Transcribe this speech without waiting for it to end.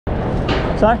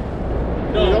Sorry?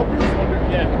 No.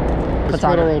 Yeah. It's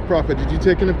Federal Profit. Did you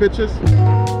take any pictures?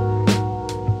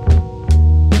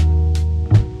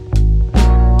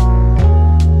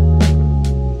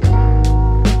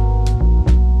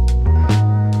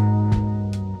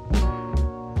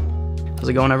 How's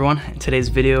it going, everyone? In today's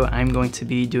video, I'm going to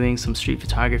be doing some street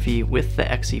photography with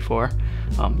the X-E4.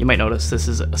 You might notice this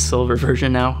is a silver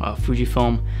version now,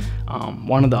 Fujifilm.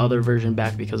 Wanted the other version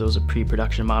back because it was a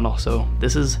pre-production model, so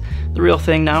this is the real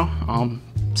thing now.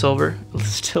 Silver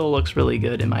still looks really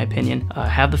good in my opinion. I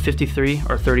have the 53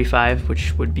 or 35,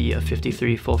 which would be a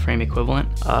 53 full frame equivalent.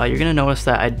 You're gonna notice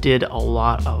that I did a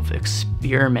lot of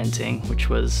experimenting, which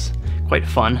was quite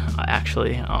fun,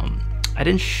 actually. I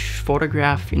didn't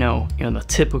photograph, you know, the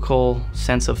typical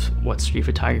sense of what street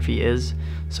photography is.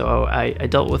 So I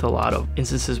dealt with a lot of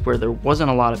instances where there wasn't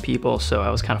a lot of people, so I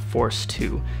was kind of forced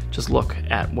to just look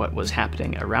at what was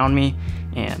happening around me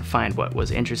and find what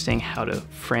was interesting, how to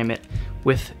frame it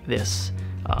with this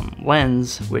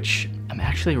lens, which I'm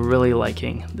actually really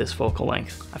liking this focal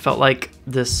length. I felt like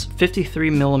this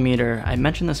 53mm, I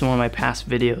mentioned this in one of my past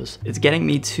videos, it's getting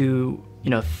me to,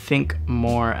 think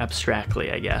more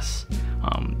abstractly, I guess.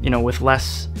 With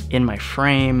less in my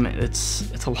frame,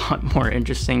 it's a lot more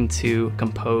interesting to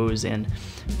compose and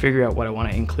figure out what I want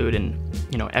to include and,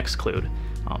 exclude.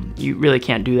 You really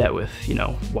can't do that with,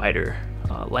 wider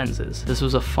lenses. This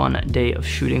was a fun day of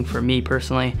shooting for me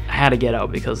personally. I had to get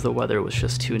out because the weather was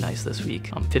just too nice this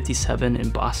week. 57 in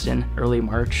Boston, early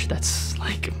March. That's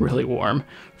like really warm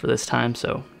for this time.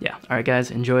 So yeah, all right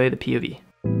guys, enjoy the POV.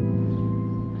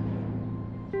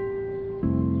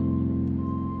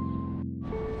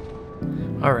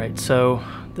 Alright, so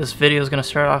this video is going to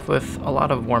start off with a lot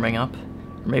of warming up.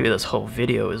 Maybe this whole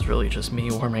video is really just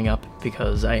me warming up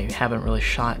because I haven't really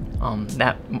shot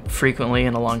that frequently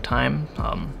in a long time,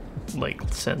 like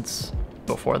since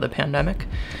before the pandemic.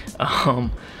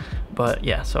 But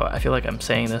yeah, so I feel like I'm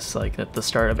saying this like at the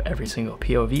start of every single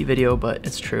POV video, but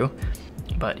it's true.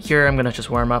 But here I'm going to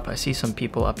just warm up. I see some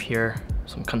people up here,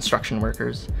 some construction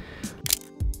workers.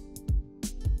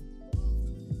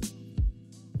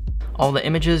 All the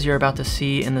images you're about to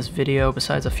see in this video,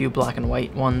 besides a few black and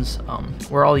white ones,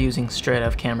 we're all using straight out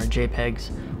of camera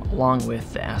JPEGs along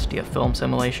with the ASTIA film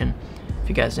simulation. If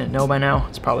you guys didn't know by now,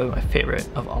 it's probably my favorite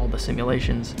of all the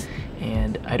simulations,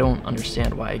 and I don't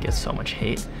understand why it gets so much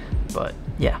hate, but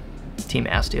yeah, Team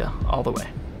ASTIA all the way.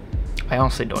 I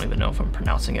honestly don't even know if I'm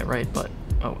pronouncing it right, but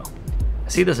oh well. I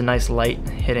see there's a nice light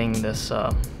hitting this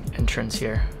entrance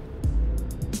here.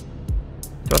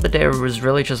 Throughout the day, I was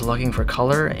really just looking for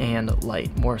color and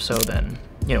light, more so than,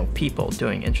 people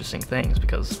doing interesting things,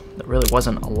 because there really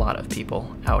wasn't a lot of people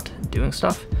out doing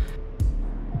stuff.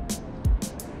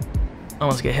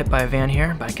 Almost get hit by a van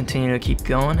here, but I continue to keep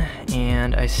going,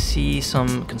 and I see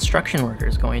some construction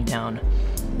workers going down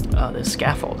this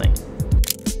scaffolding.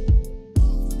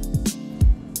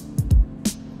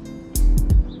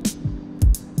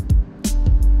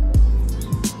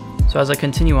 So as I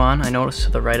continue on, I notice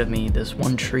to the right of me this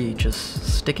one tree just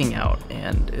sticking out,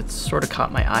 and it's sort of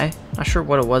caught my eye. Not sure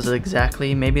what it was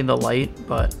exactly, maybe the light,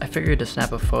 but I figured to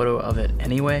snap a photo of it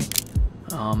anyway.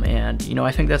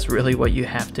 I think that's really what you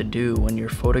have to do when you're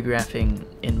photographing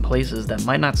in places that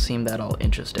might not seem that all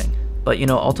interesting. But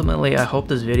ultimately I hope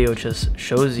this video just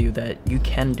shows you that you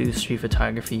can do street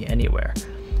photography anywhere.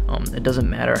 It doesn't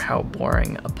matter how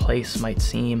boring a place might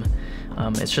seem.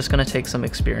 It's just going to take some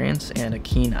experience and a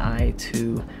keen eye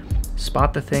to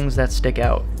spot the things that stick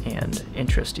out and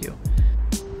interest you.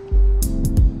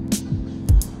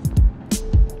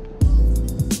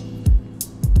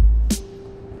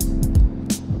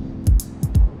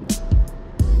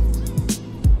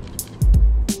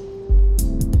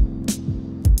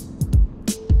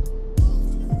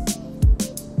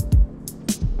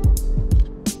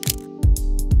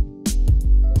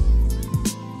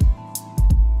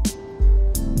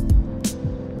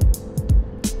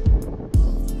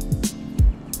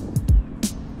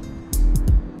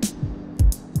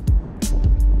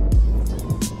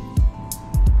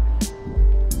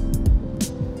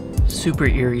 Super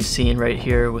eerie scene right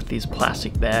here with these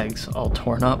plastic bags all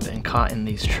torn up and caught in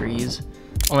these trees.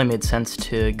 Only made sense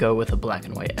to go with a black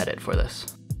and white edit for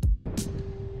this.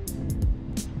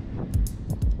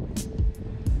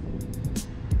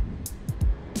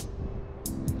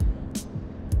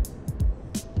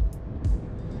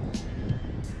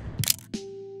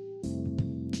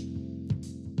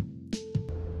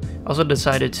 Also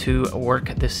decided to work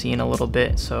this scene a little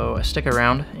bit, so I stick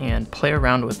around and play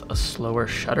around with a slower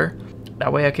shutter.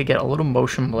 That way I could get a little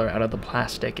motion blur out of the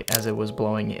plastic as it was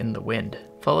blowing in the wind.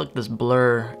 Felt like this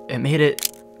blur, it made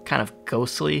it kind of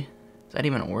ghostly. Is that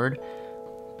even a word?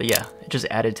 But yeah, it just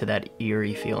added to that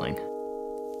eerie feeling.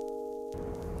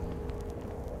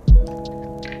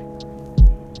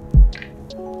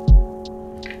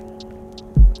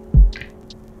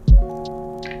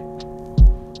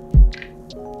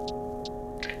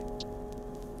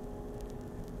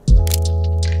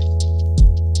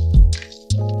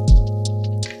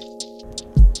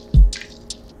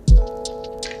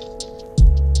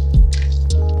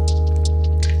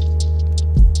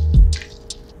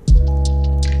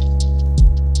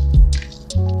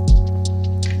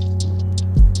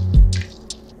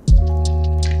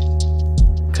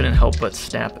 Couldn't help but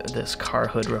snap this car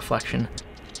hood reflection.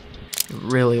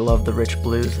 Really love the rich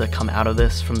blues that come out of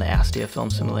this from the Astia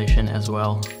film simulation as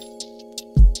well.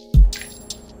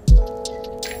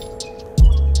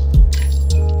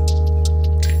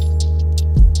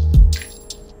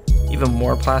 Even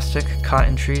more plastic,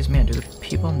 cotton trees. Man, do the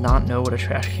people not know what a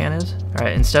trash can is?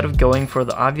 Alright, instead of going for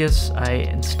the obvious, I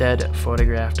instead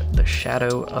photographed the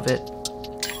shadow of it.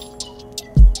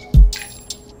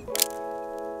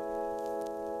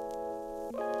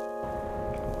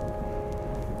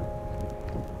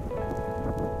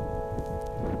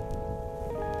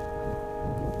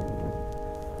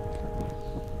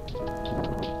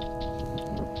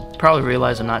 Probably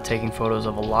realize I'm not taking photos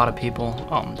of a lot of people.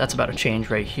 That's about to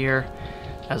change right here.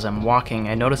 As I'm walking,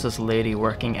 I notice this lady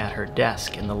working at her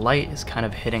desk and the light is kind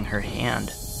of hitting her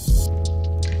hand.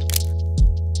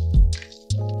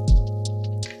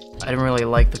 I didn't really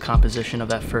like the composition of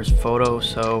that first photo,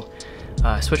 so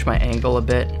I switched my angle a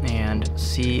bit and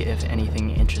see if anything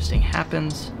interesting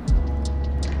happens.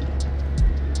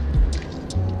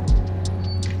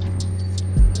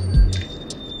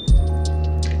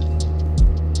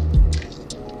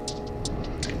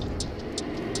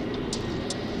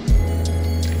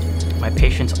 My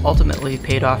patience ultimately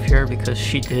paid off here because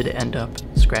she did end up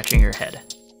scratching her head.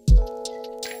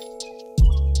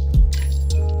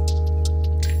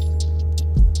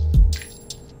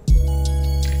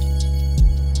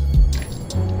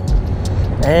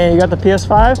 Hey, you got the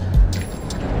PS5?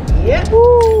 Yeah.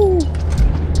 Woo!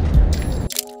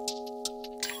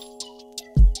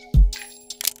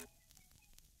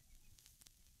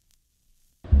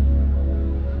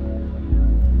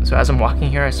 So as I'm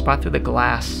walking here, I spot through the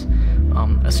glass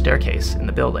a staircase in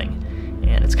the building,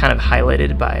 and it's kind of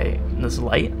highlighted by this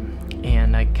light,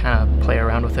 and I kind of play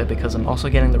around with it because I'm also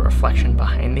getting the reflection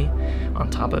behind me on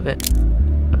top of it.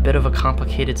 A bit of a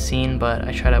complicated scene, but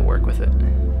I try to work with it.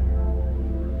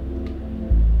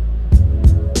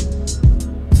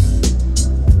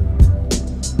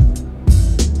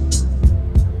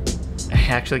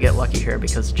 I actually get lucky here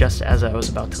because just as I was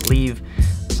about to leave,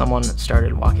 someone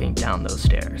started walking down those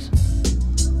stairs.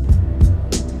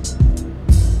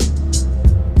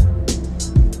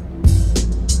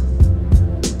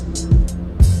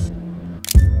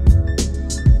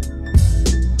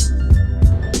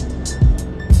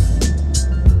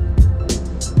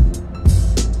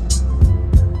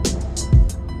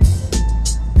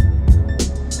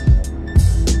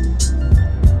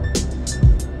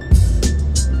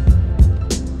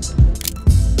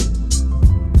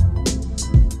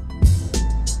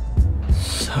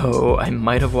 So I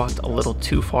might have walked a little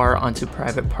too far onto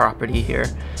private property here.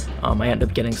 I ended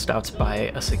up getting stopped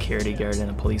by a security guard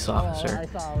and a police officer.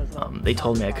 They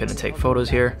told me I couldn't take photos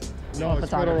here. No,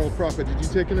 it's federal property. Did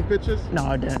you take any pictures? No,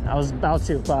 I didn't. I was about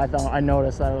to, but I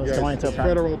noticed that I was going to.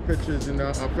 Federal pictures in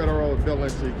a federal building.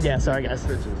 So yeah, sorry guys.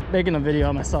 Pictures. Making a video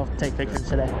of myself to take pictures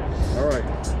today. All right.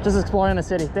 Just exploring the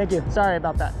city. Thank you. Sorry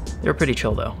about that. They were pretty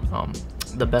chill though.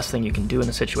 The best thing you can do in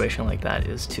a situation like that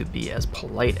is to be as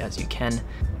polite as you can.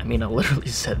 I mean, I literally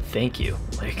said thank you.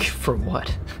 Like, for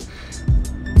what?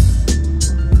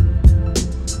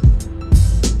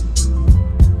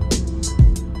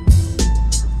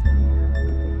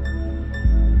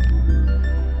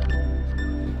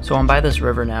 So I'm by this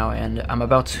river now, and I'm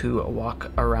about to walk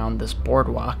around this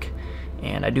boardwalk,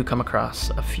 and I do come across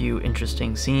a few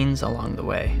interesting scenes along the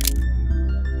way.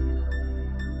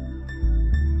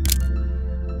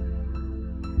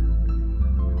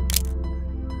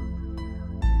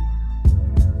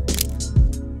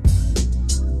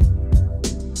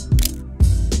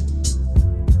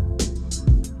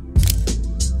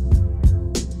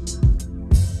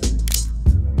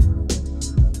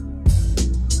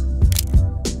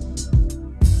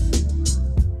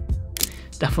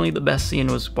 Definitely the best scene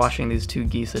was watching these two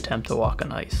geese attempt to walk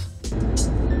on ice.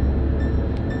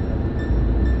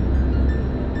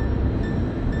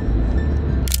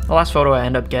 The last photo I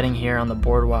ended up getting here on the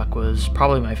boardwalk was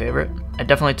probably my favorite. I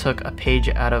definitely took a page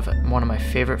out of one of my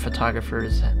favorite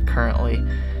photographers currently,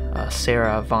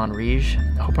 Sarah Von Riege.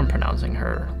 I hope I'm pronouncing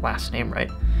her last name right.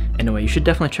 Anyway, you should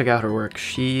definitely check out her work.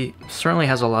 She certainly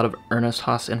has a lot of Ernest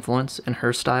Haas influence in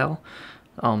her style.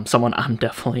 Someone I'm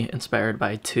definitely inspired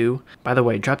by too. By the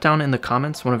way, drop down in the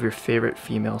comments one of your favorite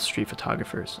female street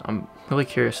photographers. I'm really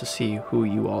curious to see who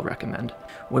you all recommend.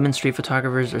 Women street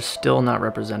photographers are still not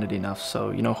represented enough,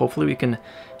 so hopefully we can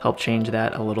help change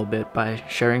that a little bit by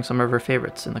sharing some of our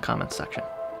favorites in the comments section.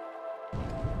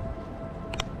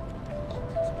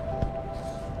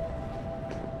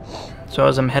 So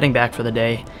as I'm heading back for the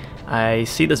day, I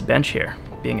see this bench here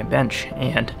being a bench,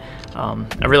 and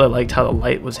I really liked how the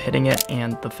light was hitting it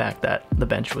and the fact that the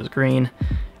bench was green.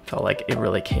 Felt like it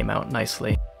really came out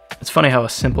nicely. It's funny how a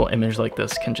simple image like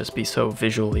this can just be so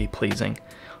visually pleasing,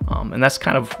 and that's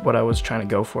kind of what I was trying to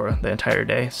go for the entire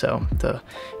day. So to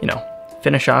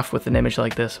finish off with an image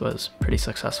like this was pretty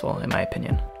successful in my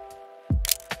opinion.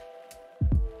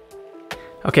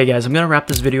 Okay guys, I'm gonna wrap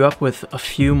this video up with a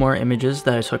few more images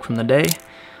that I took from the day.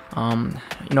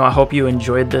 I hope you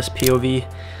enjoyed this POV.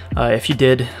 If you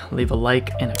did, leave a like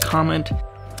and a comment.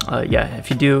 Yeah, if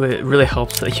you do, it really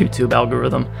helps the YouTube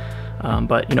algorithm.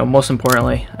 But most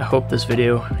importantly, I hope this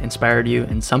video inspired you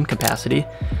in some capacity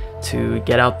to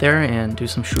get out there and do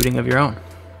some shooting of your own.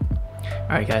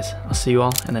 Alright guys, I'll see you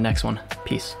all in the next one.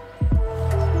 Peace.